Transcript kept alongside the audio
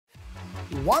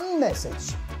One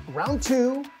message, round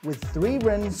 2 with 3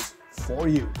 Wrens for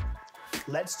you.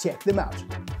 Let's check them out.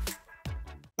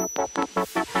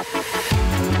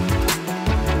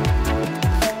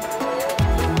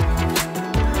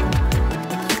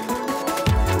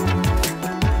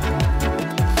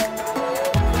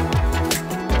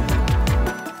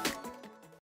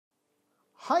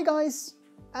 Hi guys,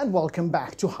 and welcome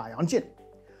back to High on Gin.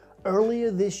 Earlier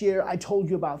this year, I told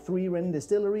you about Three Wrens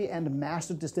Distillery and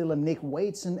Master Distiller Nick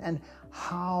Wadeson and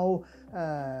how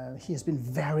he has been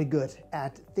very good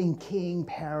at thinking,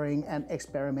 pairing, and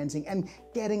experimenting and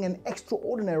getting an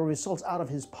extraordinary results out of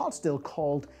his pot still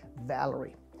called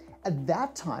Valerie. At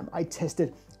that time, I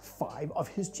tested 5 of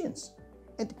his gins.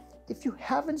 And if you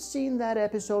haven't seen that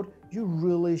episode, you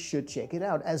really should check it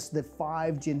out, as the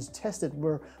 5 gins tested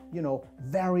were,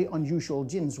 very unusual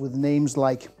gins with names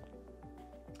like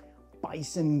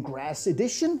Bison Grass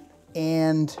Edition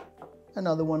and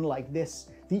another one like this,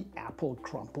 the Apple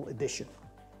Crumble Edition.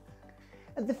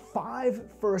 And the 5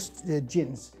 first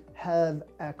gins have,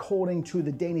 according to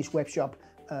the Danish webshop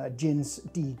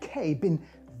gins.dk, been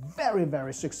very,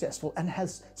 very successful and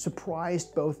has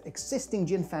surprised both existing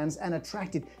gin fans and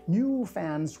attracted new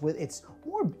fans with its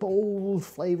more bold,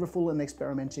 flavorful and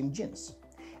experimenting gins.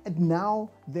 And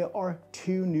now there are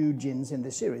 2 new gins in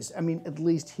the series, at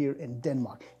least here in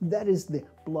Denmark. That is the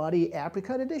Bloody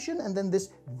Apricot Edition and then this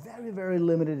very, very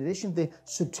limited edition, the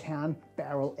Sauternes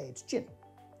Barrel Aged Gin.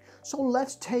 So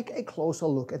let's take a closer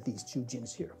look at these 2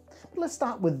 gins here. But let's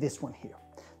start with this one here.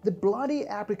 The Bloody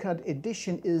Apricot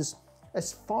Edition is,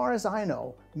 as far as I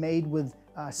know, made with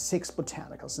 6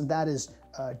 botanicals, and that is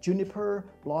juniper,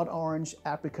 blood orange,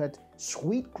 apricot,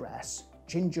 sweetgrass,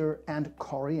 ginger, and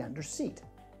coriander seed.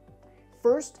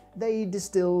 First, they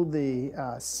distill the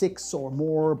 6 or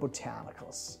more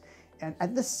botanicals, and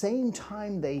at the same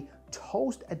time they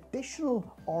toast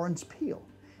additional orange peel.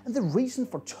 And the reason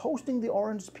for toasting the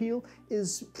orange peel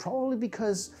is probably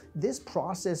because this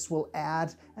process will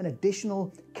add an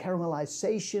additional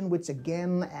caramelization, which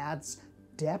again adds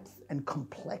depth and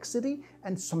complexity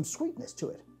and some sweetness to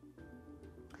it.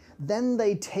 Then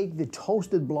they take the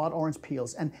toasted blood orange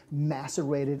peels and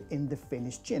macerate it in the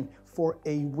finished gin for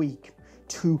a week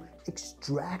to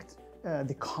extract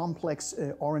the complex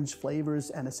orange flavors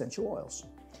and essential oils.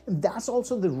 And that's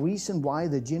also the reason why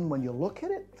the gin, when you look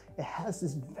at it, it has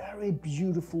this very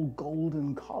beautiful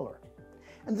golden color.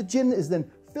 And the gin is then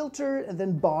filtered and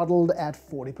then bottled at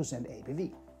 40%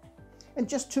 ABV. And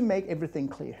just to make everything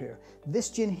clear here, this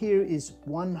gin here is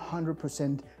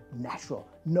 100% natural.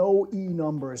 No E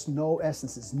numbers, no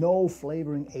essences, no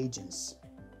flavoring agents.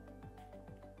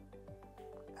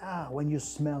 When you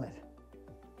smell it,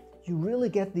 you really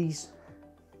get these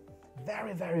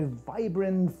very, very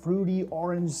vibrant, fruity,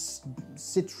 orange,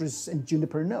 citrus, and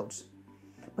juniper notes.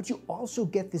 But you also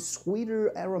get this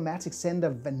sweeter aromatic scent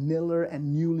of vanilla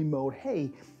and newly mowed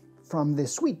hay from the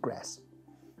sweetgrass.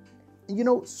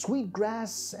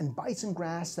 Sweetgrass and bison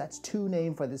grass, that's 2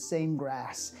 names for the same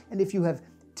grass. And if you have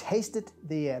tasted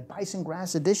the bison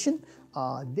grass edition,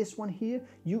 this one here,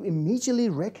 you immediately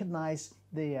recognize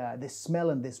the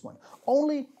smell in this one.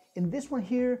 Only in this one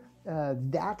here,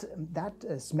 that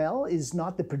smell is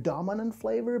not the predominant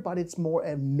flavor, but it's more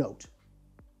a note.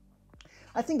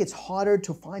 I think it's harder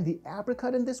to find the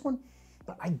apricot in this one,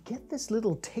 but I get this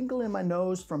little tingle in my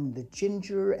nose from the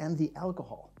ginger and the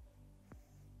alcohol.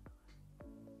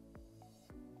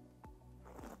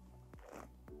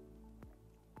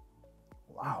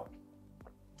 Wow,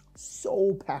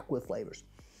 so packed with flavors.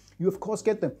 You of course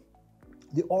get the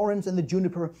orange and the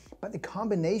juniper, but the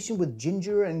combination with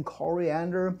ginger and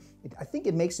coriander, I think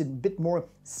it makes it a bit more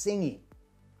singy.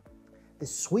 The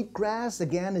sweetgrass,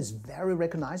 again, is very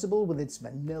recognizable with its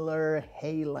vanilla,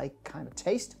 hay-like kind of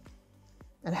taste,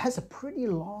 and it has a pretty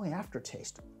long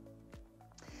aftertaste.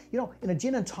 In a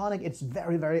gin and tonic, it's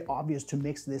very, very obvious to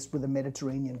mix this with a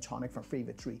Mediterranean tonic from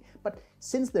Fever-Tree. But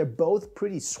since they're both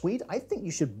pretty sweet, I think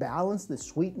you should balance the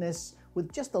sweetness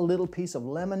with just a little piece of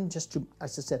lemon, just to,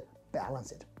 as I said,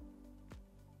 balance it.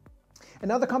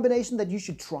 Another combination that you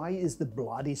should try is the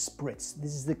Bloody Spritz.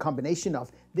 This is the combination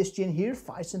of this gin here,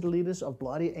 5 centiliters of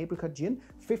Bloody Apricot Gin,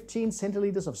 15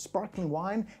 centiliters of sparkling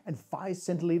wine, and 5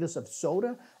 centiliters of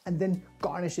soda, and then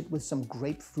garnish it with some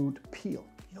grapefruit peel.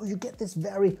 You get this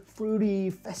very fruity,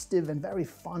 festive, and very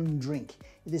fun drink.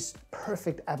 It is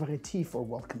perfect aperitif or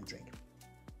welcome drink.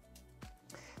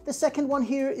 The second one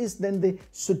here is then the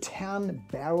Sauternes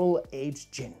Barrel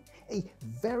Aged Gin, a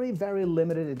very, very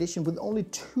limited edition with only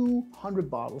 200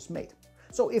 bottles made.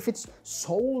 So if it's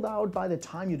sold out by the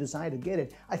time you decide to get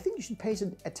it, I think you should pay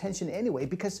some attention anyway,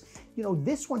 because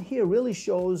this one here really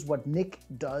shows what Nick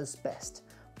does best.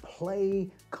 play,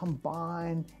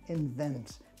 combine,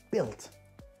 invent, build.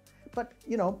 But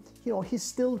he's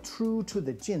still true to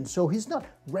the gin, so he's not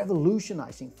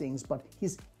revolutionizing things, but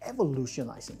he's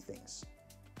evolutionizing things.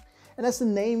 And as the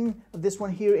name of this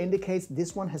one here indicates,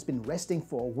 this one has been resting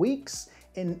for weeks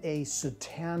in a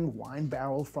Sauternes wine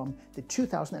barrel from the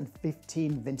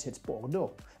 2015 vintage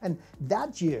Bordeaux. And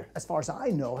that year, as far as I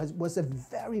know, was a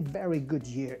very, very good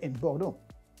year in Bordeaux.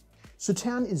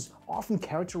 Sauternes is often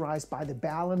characterized by the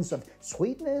balance of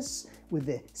sweetness with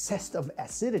the zest of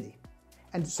acidity.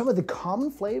 And some of the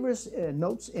common flavors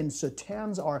notes in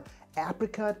Sauternes are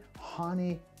apricot,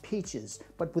 honey, peaches,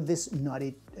 but with this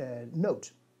nutty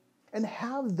note. And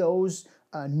have those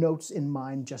notes in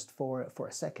mind just for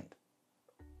a second.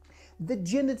 The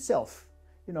gin itself,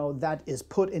 that is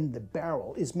put in the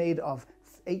barrel is made of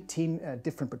 18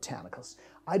 different botanicals.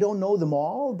 I don't know them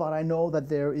all, but I know that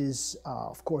there is,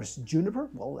 of course, juniper.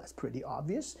 Well, that's pretty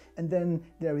obvious. And then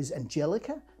there is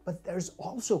angelica, but there's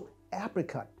also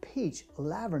apricot, peach,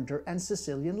 lavender, and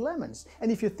Sicilian lemons. And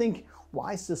if you think,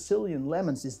 why Sicilian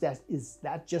lemons? Is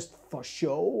that just for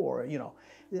show, or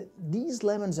these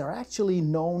lemons are actually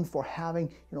known for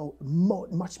having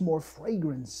much more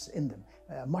fragrance in them,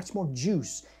 much more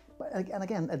juice, and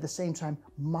again at the same time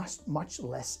much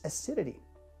less acidity.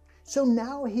 So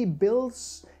now he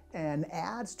builds and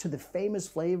adds to the famous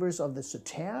flavors of the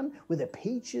Sauternes with the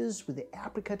peaches, with the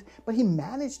apricot, but he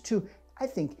managed to, I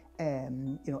think,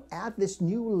 add this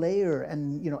new layer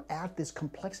and add this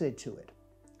complexity to it.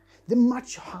 The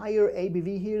much higher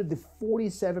ABV here, the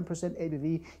 47%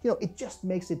 ABV, it just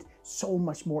makes it so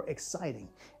much more exciting.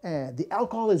 The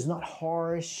alcohol is not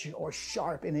harsh or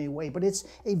sharp in any way, but it's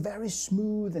a very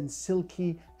smooth and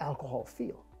silky alcohol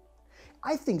feel.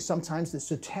 I think sometimes the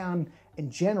Sauternes in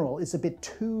general is a bit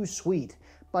too sweet,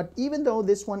 but even though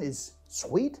this one is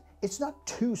sweet, it's not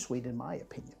too sweet in my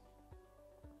opinion.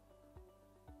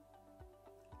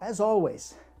 As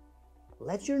always,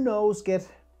 let your nose get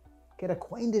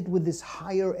acquainted with this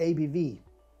higher ABV.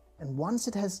 And once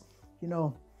it has,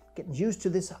 getting used to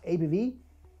this ABV,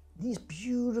 these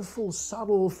beautiful,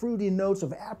 subtle, fruity notes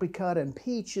of apricot and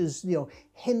peaches,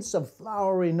 hints of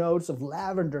flowery notes of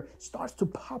lavender starts to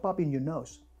pop up in your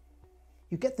nose.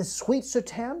 You get the sweet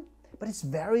Sauternes, but it's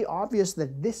very obvious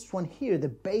that this one here, the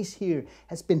base here,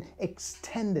 has been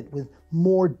extended with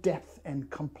more depth and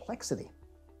complexity.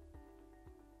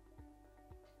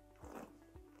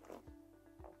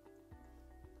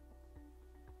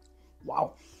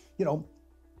 Wow,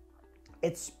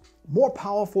 it's more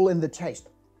powerful in the taste.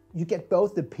 You get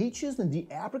both the peaches and the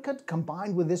apricot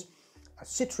combined with this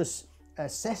citrus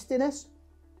zestiness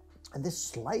and this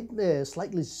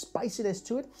slightly spiciness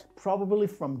to it, probably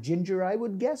from ginger, I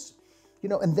would guess.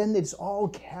 And then it's all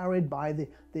carried by the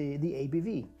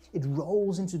ABV. It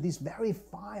rolls into these very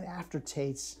fine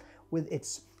aftertastes with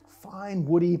its fine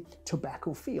woody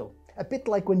tobacco feel. A bit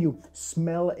like when you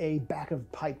smell a bag of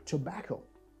pipe tobacco.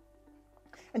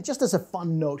 And just as a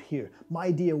fun note here, my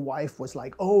dear wife was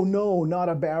like, oh no, not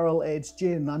a barrel-aged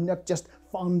gin. I'm not just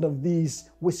fond of these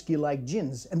whiskey-like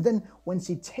gins. And then when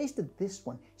she tasted this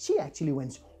one, she actually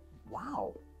went,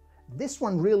 wow, this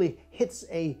one really hits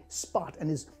a spot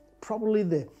and is probably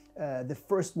the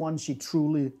first one she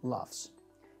truly loves.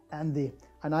 And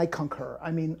I concur.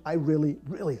 I mean, I really,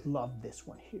 really love this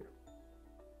one here.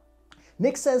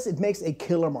 Nick says it makes a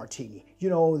killer martini.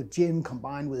 The gin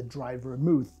combined with a dry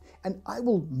vermouth. And I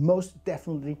will most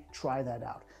definitely try that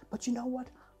out. But you know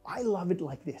what? I love it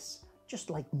like this,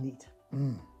 just like neat.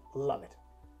 Love it.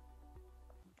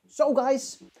 So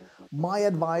guys, my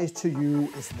advice to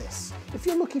you is this. If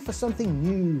you're looking for something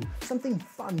new, something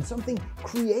fun, something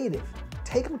creative,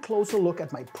 take a closer look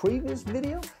at my previous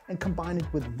video and combine it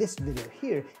with this video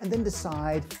here, and then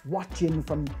decide what gin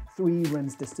from Three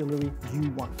Wrens Distillery you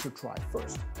want to try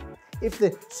first. If the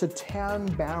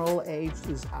Sauternes Barrel Aged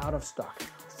is out of stock,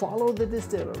 follow the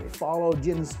distillery, follow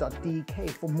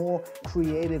gins.dk for more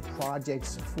creative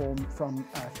projects from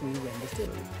Three Wrens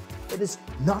Distillery. It is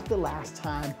not the last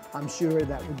time, I'm sure,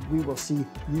 that we will see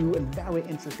new and very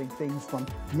interesting things from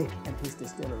Nick and his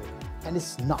distillery. And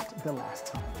it's not the last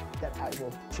time that I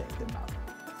will check them out.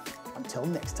 Until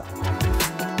next time.